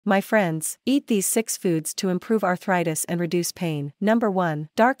My friends, eat these 6 foods to improve arthritis and reduce pain. Number 1.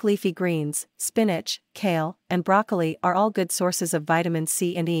 Dark leafy greens, spinach, kale, and broccoli are all good sources of vitamin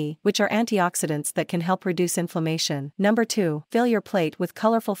C and E, which are antioxidants that can help reduce inflammation. Number 2. Fill your plate with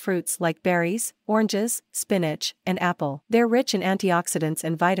colorful fruits like berries, oranges, spinach, and apple. They're rich in antioxidants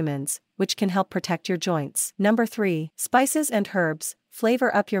and vitamins, which can help protect your joints. Number 3. Spices and herbs.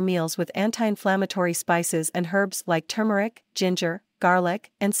 Flavor up your meals with anti-inflammatory spices and herbs like turmeric, ginger,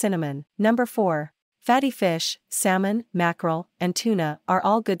 garlic, and cinnamon. Number 4. Fatty fish, salmon, mackerel, and tuna are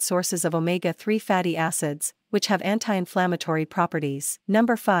all good sources of omega-3 fatty acids, which have anti-inflammatory properties.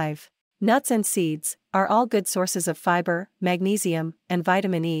 Number 5. Nuts and seeds are all good sources of fiber, magnesium, and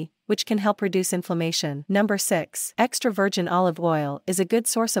vitamin E, which can help reduce inflammation. Number 6. Extra virgin olive oil is a good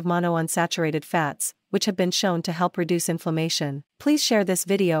source of monounsaturated fats, which have been shown to help reduce inflammation. Please share this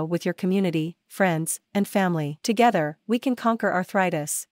video with your community, friends, and family. Together, we can conquer arthritis.